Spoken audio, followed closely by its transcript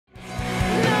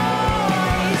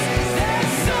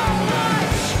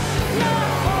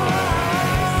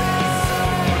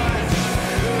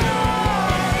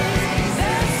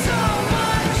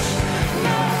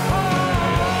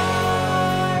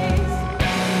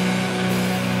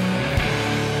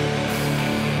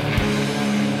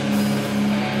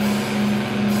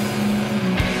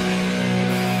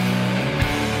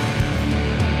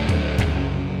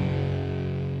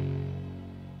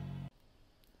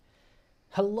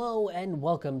Hello and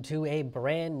welcome to a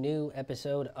brand new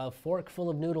episode of Fork Full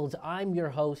of Noodles. I'm your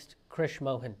host, Krish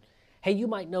Mohan. Hey, you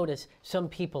might notice some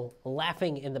people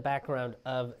laughing in the background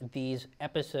of these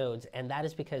episodes, and that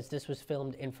is because this was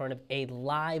filmed in front of a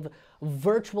live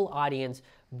virtual audience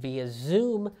via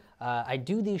Zoom. I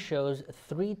do these shows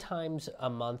 3 times a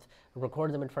month,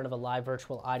 record them in front of a live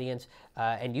virtual audience,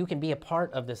 and you can be a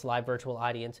part of this live virtual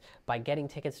audience by getting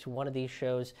tickets to one of these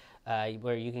shows,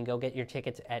 where you can go get your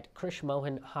tickets at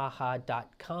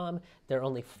krishmohanhaha.com. They're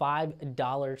only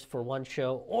 $5 for one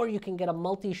show, or you can get a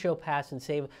multi-show pass and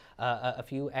save a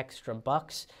few extra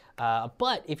bucks.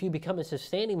 But if you become a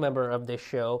sustaining member of this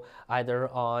show, either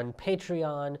on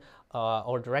Patreon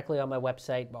or directly on my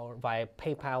website or via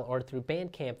PayPal or through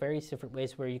Bandcamp, various different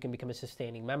ways where you can become a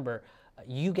sustaining member,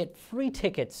 you get free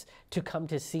tickets to come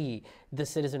to see the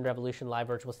Citizen Revolution live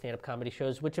virtual stand-up comedy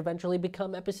shows, which eventually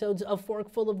become episodes of Fork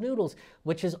Full of Noodles,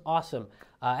 which is awesome.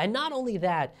 And not only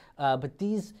that, but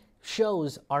these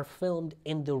shows are filmed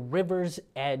in the River's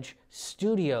Edge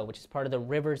studio, which is part of the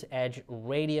River's Edge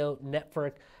radio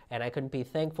network. And I couldn't be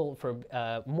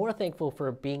more thankful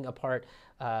for being a part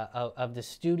of the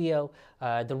studio.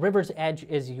 The River's Edge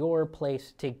is your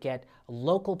place to get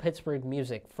local Pittsburgh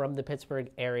music from the Pittsburgh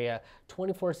area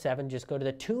 24/7. Just go to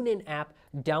the TuneIn app,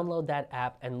 download that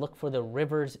app, and look for the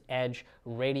River's Edge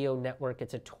radio network.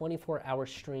 It's a 24-hour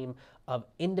stream of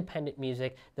independent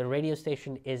music. The radio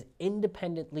station is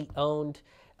independently owned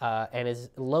and is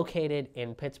located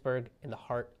in Pittsburgh in the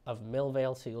heart of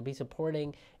Millvale. So you'll be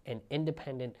supporting an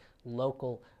independent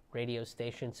local radio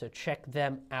station. So check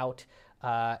them out.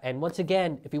 And once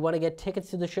again, if you want to get tickets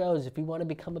to the shows, if you want to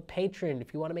become a patron,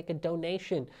 if you want to make a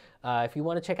donation, if you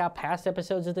want to check out past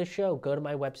episodes of this show, go to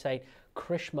my website,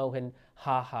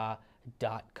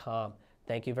 krishmohanhaha.com.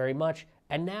 Thank you very much.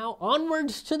 And now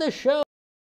onwards to the show.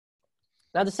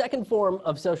 Now, the second form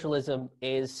of socialism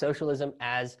is socialism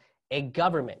as a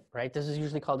government, right? This is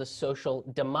usually called a social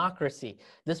democracy.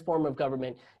 This form of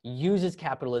government uses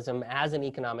capitalism as an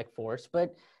economic force,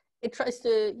 but it tries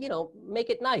to, make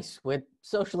it nice with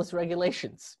socialist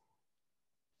regulations.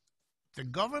 The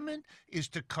government is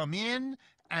to come in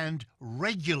and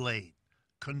regulate,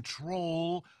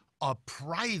 control a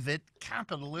private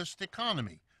capitalist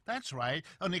economy. That's right,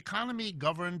 an economy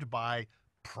governed by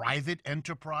private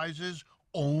enterprises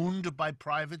owned by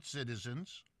private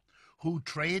citizens who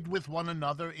trade with one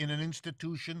another in an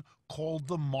institution called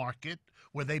the market,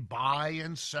 where they buy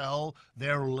and sell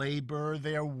their labor,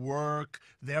 their work,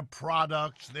 their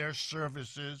products, their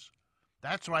services.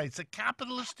 That's right, it's a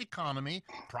capitalist economy,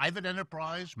 private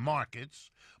enterprise, markets,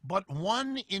 but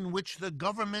one in which the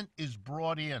government is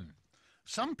brought in.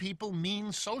 Some people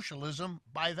mean socialism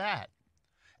by that.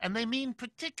 And they mean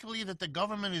particularly that the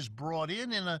government is brought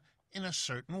in a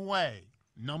certain way.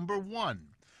 Number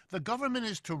one, the government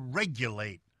is to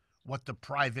regulate what the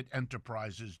private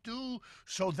enterprises do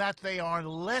so that they are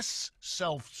less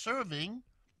self-serving,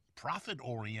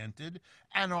 profit-oriented,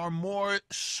 and are more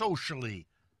socially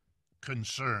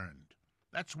concerned.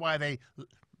 That's why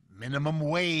minimum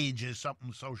wage is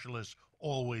something socialists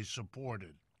always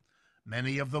supported.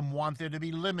 Many of them want there to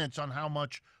be limits on how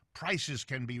much prices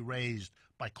can be raised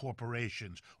by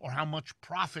corporations or how much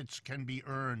profits can be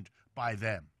earned by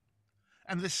them.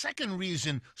 And the second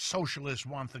reason socialists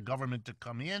want the government to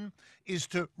come in is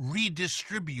to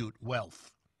redistribute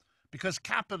wealth, because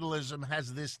capitalism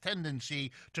has this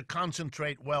tendency to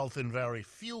concentrate wealth in very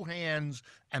few hands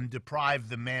and deprive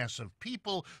the mass of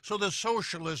people. So the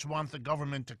socialists want the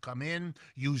government to come in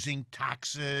using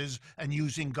taxes and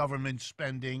using government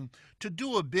spending to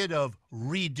do a bit of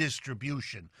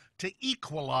redistribution, to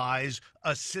equalize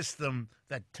a system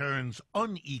that turns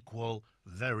unequal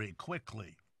very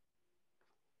quickly.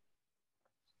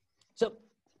 So,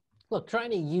 look, trying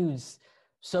to use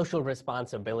social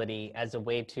responsibility as a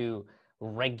way to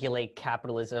regulate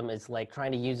capitalism is like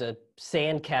trying to use a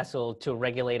sandcastle to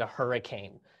regulate a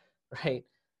hurricane, right?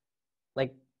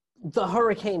 Like, the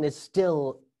hurricane is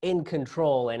still in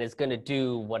control and is going to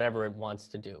do whatever it wants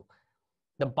to do.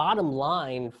 The bottom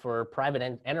line for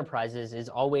private enterprises is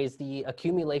always the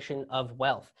accumulation of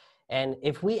wealth. And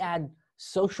if we add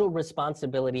social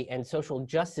responsibility and social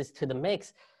justice to the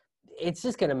mix, it's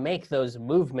just going to make those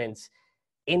movements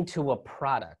into a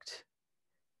product.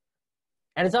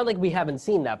 And it's not like we haven't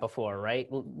seen that before, right?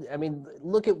 I mean,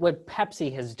 look at what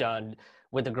Pepsi has done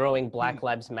with the growing Black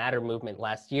Lives Matter movement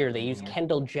last year. They used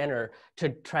Kendall Jenner to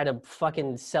try to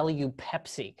fucking sell you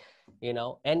Pepsi,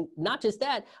 And not just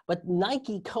that, but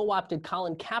Nike co-opted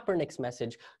Colin Kaepernick's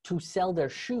message to sell their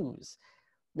shoes.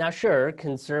 Now, sure,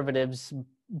 conservatives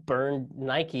burned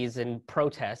Nikes in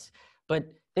protests,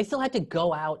 but they still had to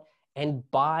go out and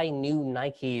buy new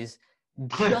Nikes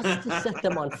just to set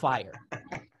them on fire.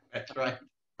 That's right.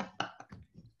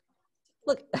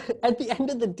 Look, at the end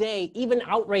of the day, even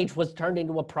outrage was turned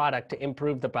into a product to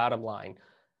improve the bottom line.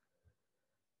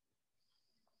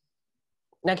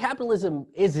 Now, capitalism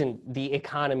isn't the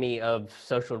economy of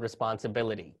social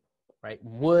responsibility, right?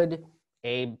 Would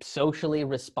a socially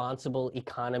responsible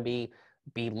economy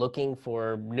be looking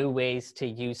for new ways to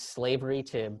use slavery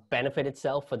to benefit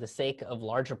itself for the sake of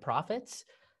larger profits?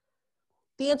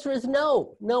 The answer is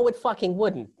no. No, it fucking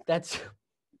wouldn't. That's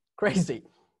crazy,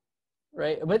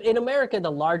 right? But in America,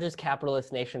 the largest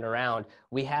capitalist nation around,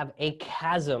 we have a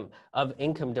chasm of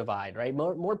income divide, right?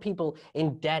 More people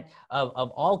in debt of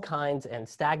all kinds and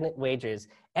stagnant wages.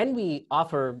 And we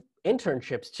offer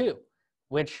internships too,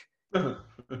 which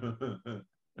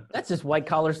that's just white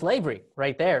collar slavery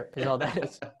right there is all that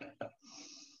is.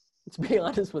 Let's be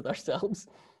honest with ourselves.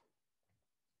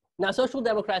 Now, social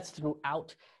democrats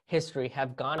throughout history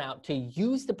have gone out to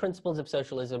use the principles of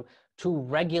socialism to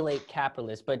regulate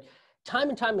capitalists, but time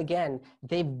and time again,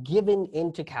 they've given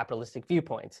into capitalistic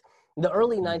viewpoints. In the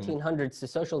early 1900s, the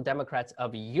Social Democrats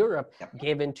of Europe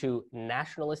gave into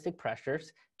nationalistic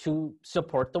pressures to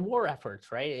support the war efforts,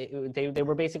 right? They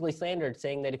were basically slandered,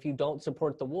 saying that if you don't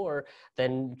support the war,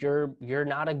 then you're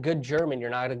not a good German, you're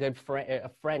not a good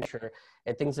French, or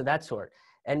things of that sort.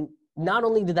 And not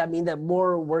only did that mean that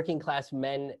more working class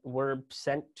men were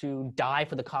sent to die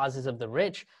for the causes of the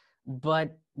rich,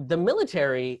 but the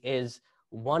military is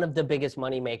one of the biggest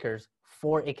money makers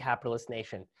for a capitalist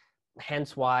nation.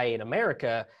 Hence why in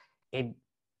America,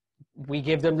 we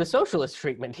give them the socialist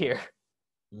treatment here.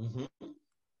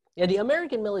 Yeah, the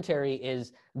American military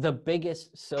is the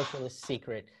biggest socialist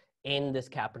secret in this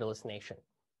capitalist nation,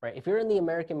 right? If you're in the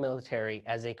American military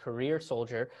as a career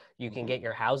soldier, you can get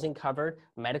your housing covered,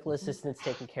 medical assistance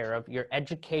taken care of, your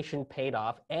education paid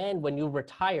off, and when you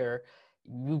retire,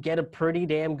 you get a pretty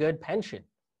damn good pension.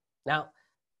 Now,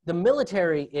 the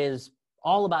military is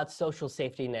all about social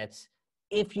safety nets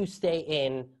if you stay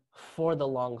in for the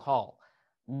long haul.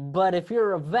 But if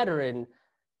you're a veteran,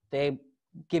 they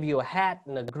give you a hat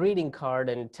and a greeting card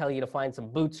and tell you to find some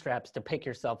bootstraps to pick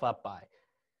yourself up by.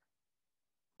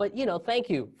 But, you know, thank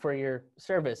you for your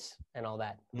service and all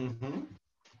that. Now,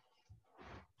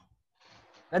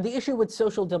 the issue with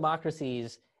social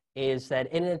democracies is that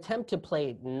in an attempt to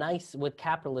play nice with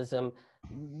capitalism,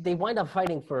 they wind up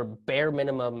fighting for bare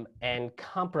minimum and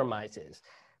compromises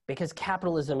because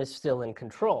capitalism is still in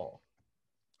control.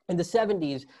 In the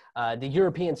 70s, the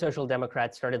European Social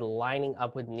Democrats started lining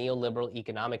up with neoliberal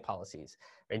economic policies.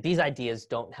 Right? These ideas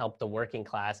don't help the working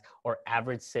class or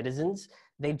average citizens.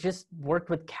 They just worked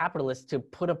with capitalists to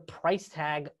put a price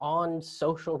tag on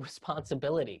social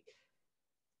responsibility.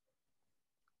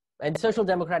 And social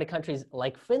democratic countries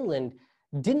like Finland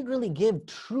didn't really give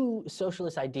true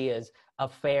socialist ideas a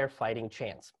fair fighting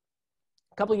chance.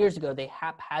 A couple years ago, they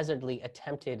haphazardly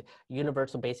attempted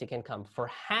universal basic income for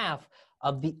half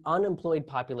of the unemployed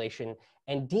population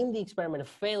and deemed the experiment a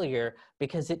failure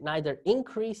because it neither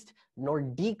increased nor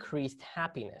decreased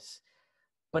happiness.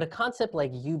 But a concept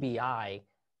like UBI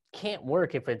can't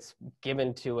work if it's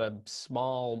given to a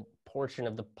small portion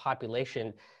of the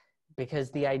population,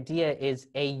 because the idea is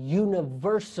a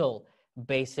universal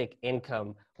basic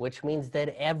income, which means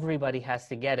that everybody has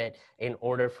to get it in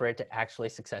order for it to actually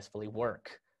successfully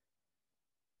work.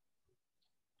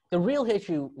 The real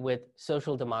issue with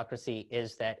social democracy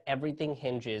is that everything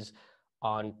hinges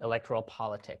on electoral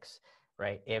politics,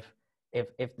 right? If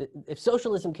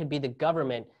socialism can be the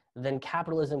government, then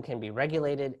capitalism can be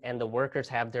regulated and the workers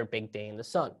have their big day in the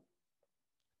sun.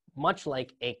 Much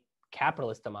like a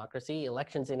capitalist democracy,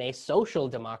 elections in a social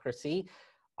democracy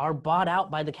are bought out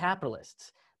by the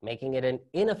capitalists, making it an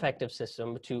ineffective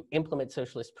system to implement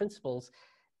socialist principles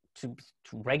to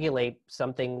regulate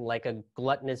something like a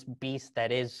gluttonous beast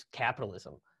that is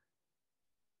capitalism.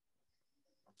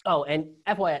 Oh, and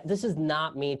FYI, this is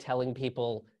not me telling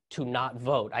people to not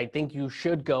vote. I think you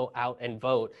should go out and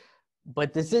vote,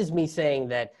 but this is me saying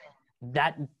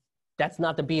that's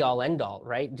not the be all end all,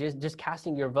 right? Just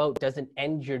casting your vote doesn't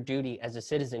end your duty as a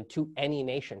citizen to any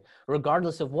nation,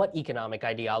 regardless of what economic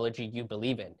ideology you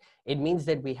believe in. It means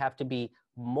that we have to be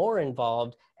more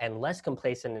involved and less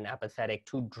complacent and apathetic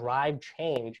to drive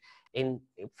change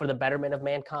for the betterment of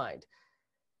mankind.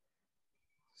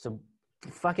 So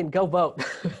fucking go vote.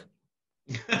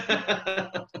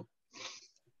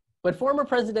 But former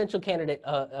presidential candidate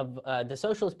of the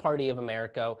Socialist Party of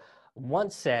America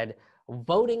once said,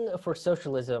 voting for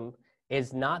socialism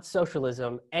is not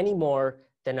socialism any more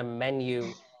than a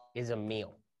menu is a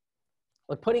meal.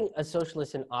 Like, putting a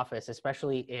socialist in office,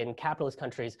 especially in capitalist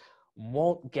countries,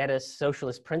 won't get us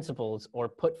socialist principles or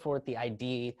put forth the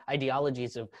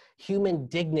ideologies of human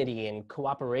dignity and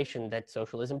cooperation that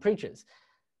socialism preaches.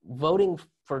 Voting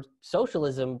for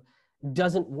socialism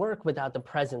doesn't work without the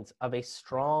presence of a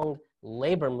strong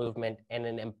labor movement and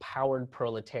an empowered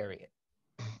proletariat.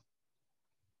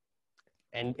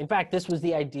 And in fact, this was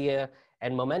the idea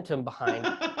and momentum behind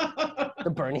the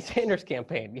Bernie Sanders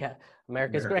campaign. Yeah,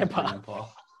 America's grandpa.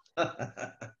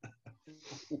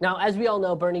 Now, as we all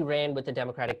know, Bernie ran with the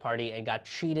Democratic Party and got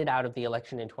cheated out of the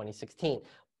election in 2016.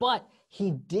 But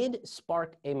he did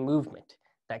spark a movement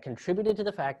that contributed to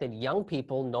the fact that young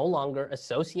people no longer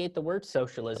associate the word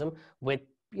socialism with,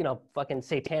 you know, fucking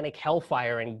satanic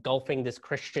hellfire engulfing this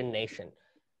Christian nation.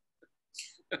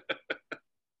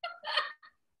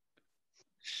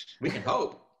 We can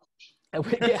hope.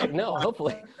 Yeah, no,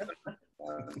 hopefully.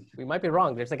 We might be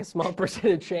wrong. There's like a small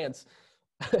percentage chance.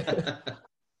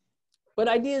 But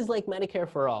ideas like Medicare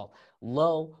for all,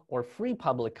 low or free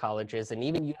public colleges, and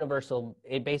even universal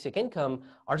basic income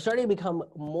are starting to become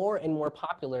more and more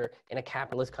popular in a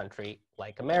capitalist country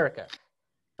like America.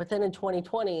 But then in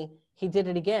 2020, he did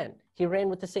it again. He ran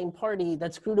with the same party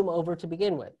that screwed him over to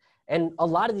begin with. And a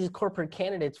lot of these corporate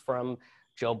candidates, from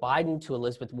Joe Biden to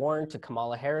Elizabeth Warren to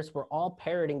Kamala Harris, were all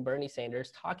parroting Bernie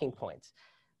Sanders' talking points.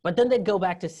 But then they'd go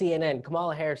back to CNN.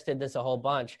 Kamala Harris did this a whole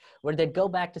bunch, where they'd go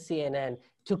back to CNN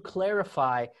to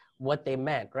clarify what they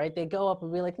meant, right? They'd go up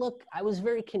and be like, look, I was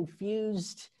very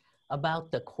confused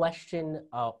about the question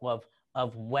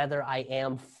of whether I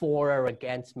am for or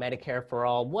against Medicare for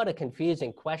all. What a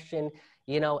confusing question,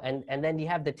 you know? And then you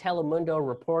have the Telemundo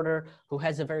reporter who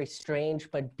has a very strange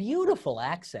but beautiful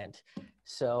accent.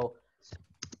 So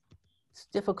it's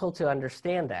difficult to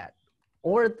understand that.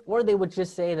 Or they would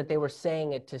just say that they were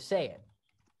saying it to say it,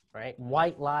 right?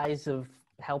 White lies of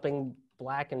helping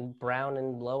Black and brown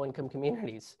and low-income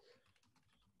communities.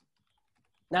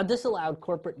 Now, this allowed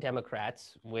corporate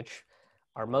Democrats, which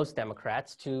are most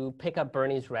Democrats, to pick up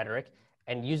Bernie's rhetoric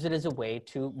and use it as a way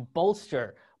to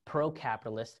bolster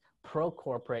pro-capitalist,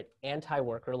 pro-corporate,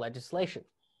 anti-worker legislation.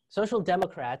 Social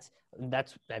Democrats,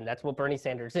 that's what Bernie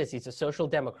Sanders is. He's a social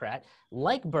democrat.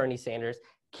 Like Bernie Sanders,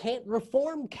 can't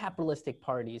reform capitalistic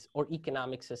parties or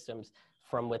economic systems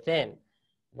from within.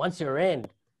 Once you're in,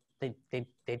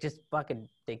 they just fucking,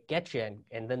 they get you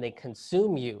and then they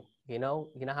consume you. You know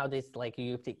how they, like,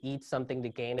 you have to eat something to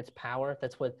gain its power?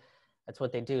 That's what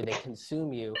they do. They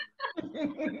consume you.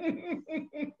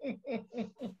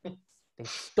 They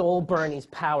stole Bernie's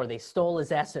power. They stole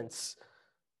his essence.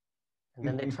 And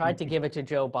then they tried to give it to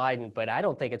Joe Biden, but I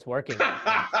don't think it's working.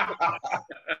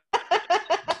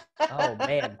 Oh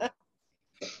man.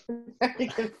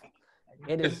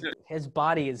 It is, his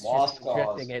body is just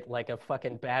rejecting it like a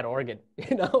fucking bad organ,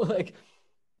 you know, like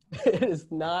it is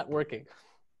not working.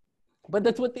 But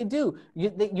that's what they do.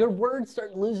 Your words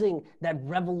start losing that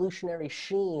revolutionary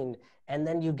sheen, and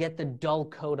then you get the dull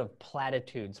coat of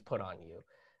platitudes put on you,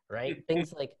 right?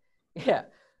 Things like, yeah,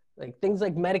 like things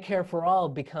like Medicare for all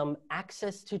become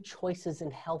access to choices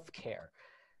in healthcare,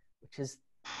 which is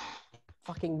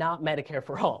fucking not Medicare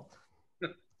for all.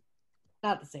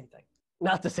 Not the same thing.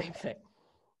 Not the same thing.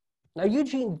 Now,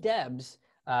 Eugene Debs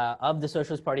of the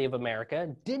Socialist Party of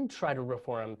America did try to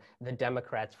reform the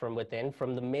Democrats from within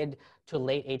from the mid to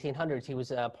late 1800s. He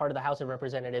was part of the House of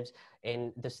Representatives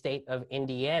in the state of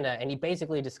Indiana, and he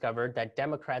basically discovered that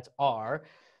Democrats are,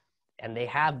 and they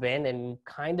have been, and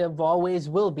kind of always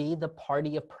will be, the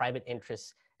party of private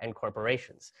interests and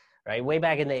corporations. Right, way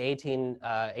back in the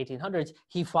 1800s,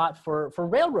 he fought for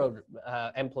railroad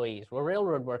employees, or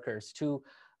railroad workers, to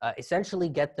essentially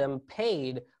get them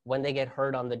paid when they get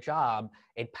hurt on the job.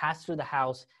 It passed through the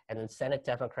House, and then Senate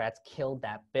Democrats killed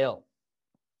that bill.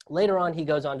 Later on, he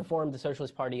goes on to form the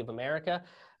Socialist Party of America,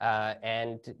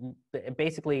 and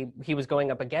basically he was going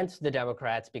up against the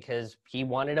Democrats because he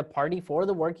wanted a party for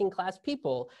the working class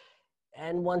people.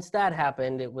 And once that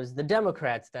happened, it was the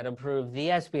Democrats that approved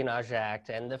the Espionage Act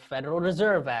and the Federal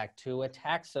Reserve Act to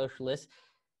attack socialists.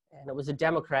 And it was a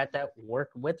Democrat that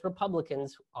worked with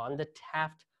Republicans on the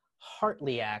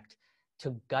Taft-Hartley Act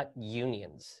to gut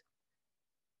unions.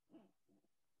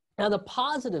 Now, the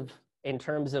positive in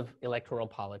terms of electoral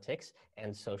politics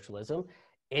and socialism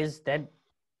is that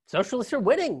socialists are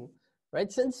winning, right?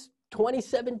 Since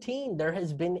 2017, there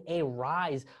has been a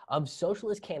rise of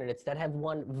socialist candidates that have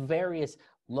won various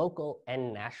local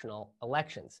and national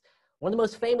elections. One of the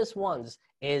most famous ones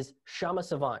is Kshama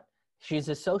Sawant. She's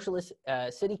a socialist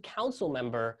city council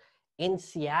member in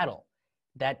Seattle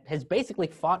that has basically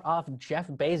fought off Jeff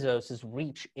Bezos'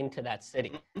 reach into that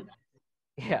city.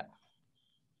 Yeah.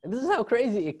 And this is how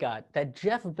crazy it got, that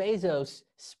Jeff Bezos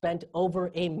spent over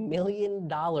 $1 million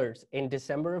in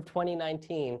December of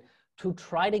 2019 to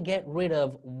try to get rid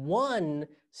of one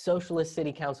socialist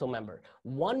city council member.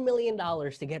 $1 million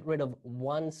to get rid of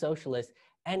one socialist,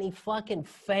 and he fucking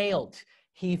failed.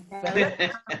 He failed.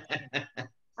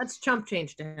 That's chump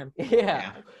change to him.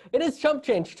 Yeah, it is chump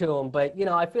change to him, but, you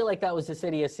know, I feel like that was the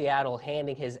city of Seattle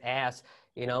handing his ass.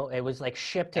 You know, it was like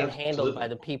shipped and handled by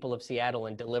the people of Seattle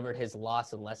and delivered his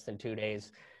loss in less than 2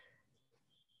 days.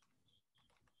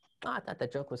 Oh, I thought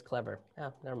that joke was clever.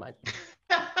 Oh, never mind.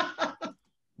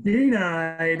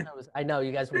 Denied. I know,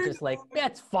 you guys were just like, yeah,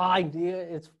 it's fine. Yeah,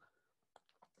 it's...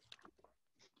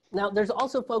 Now, there's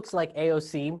also folks like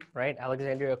AOC, right?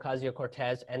 Alexandria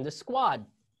Ocasio-Cortez, and the Squad.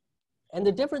 And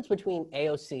the difference between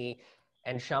AOC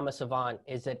and Kshama Sawant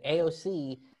is that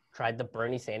AOC tried the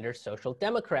Bernie Sanders Social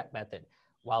Democrat method,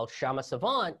 while Kshama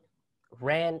Sawant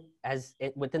ran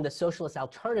within the Socialist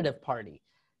Alternative Party.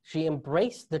 She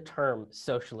embraced the term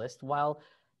socialist, while,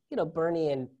 you know,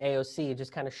 Bernie and AOC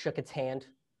just kind of shook its hand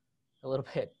a little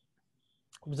bit.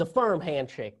 It was a firm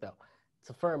handshake, though. It's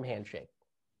a firm handshake.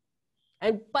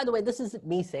 And by the way, this isn't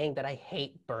me saying that I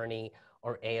hate Bernie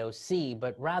or AOC,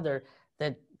 but rather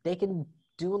that they can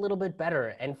do a little bit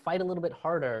better and fight a little bit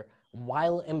harder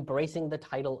while embracing the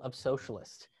title of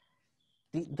socialist.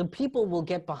 The people will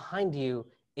get behind you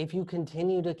if you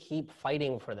continue to keep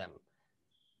fighting for them.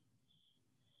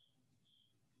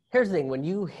 Here's the thing, when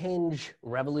you hinge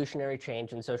revolutionary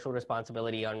change and social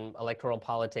responsibility on electoral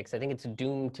politics, I think it's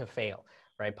doomed to fail,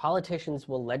 right? Politicians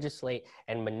will legislate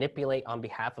and manipulate on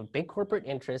behalf of big corporate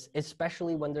interests,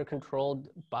 especially when they're controlled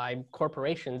by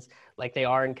corporations like they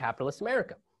are in capitalist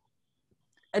America.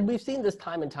 And we've seen this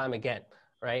time and time again,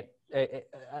 right?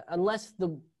 Unless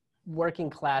the working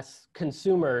class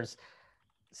consumers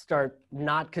start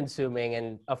not consuming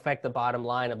and affect the bottom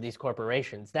line of these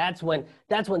corporations, that's when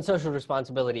social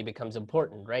responsibility becomes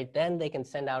important, right? Then they can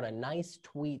send out a nice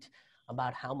tweet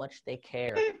about how much they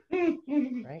care,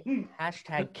 right?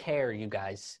 Hashtag care, you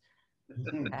guys.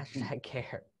 Hashtag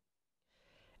care.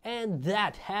 And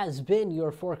that has been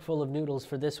your forkful of noodles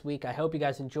for this week. I hope you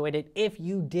guys enjoyed it. If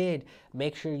you did,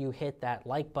 make sure you hit that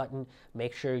like button.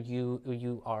 Make sure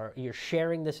you're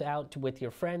sharing this out with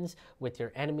your friends, with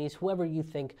your enemies, whoever you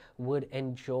think would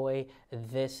enjoy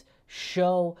this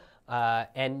show.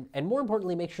 And more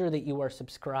importantly, make sure that you are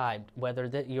subscribed, whether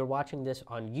that you're watching this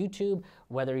on YouTube,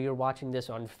 whether you're watching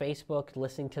this on Facebook,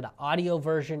 listening to the audio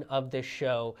version of this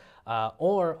show,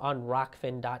 or on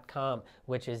rockfin.com,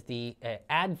 which is the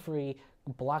ad-free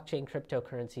blockchain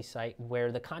cryptocurrency site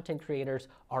where the content creators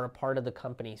are a part of the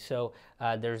company. So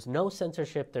there's no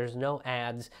censorship, there's no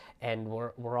ads, and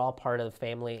we're all part of the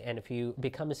family. And if you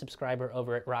become a subscriber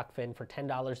over at Rockfin for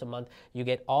 $10 a month, you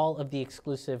get all of the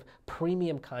exclusive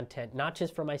premium content, not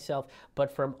just from myself,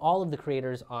 but from all of the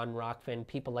creators on Rockfin,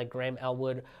 people like Graham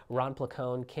Elwood, Ron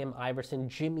Placone, Kim Iverson,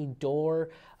 Jimmy Dore,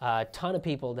 a ton of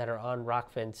people that are on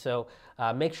Rockfin. So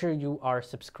make sure you are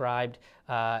subscribed.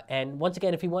 And once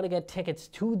again, if you want to get tickets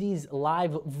to these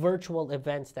live virtual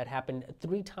events that happen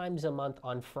 3 times a month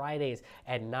on Fridays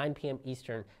at 9 p.m.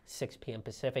 Eastern, 6 p.m.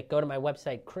 Pacific, go to my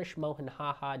website,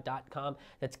 krishmohanhaha.com.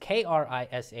 That's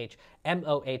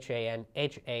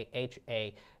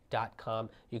KRISHMOHANHAHA.com.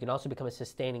 You can also become a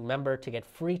sustaining member to get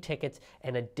free tickets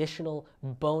and additional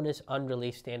bonus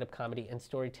unreleased stand-up comedy and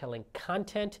storytelling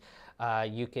content.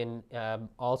 You can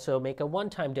also make a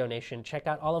one-time donation. Check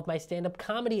out all of my stand-up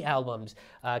comedy albums.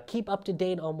 Keep up to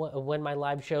date on when my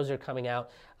live shows are coming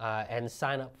out, and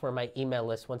sign up for my email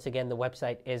list. Once again, the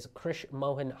website is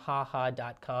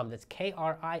krishmohanhaha.com. That's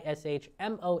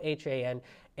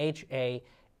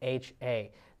KRISHMOHANHAHA.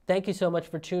 Thank you so much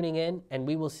for tuning in, and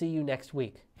we will see you next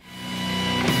week.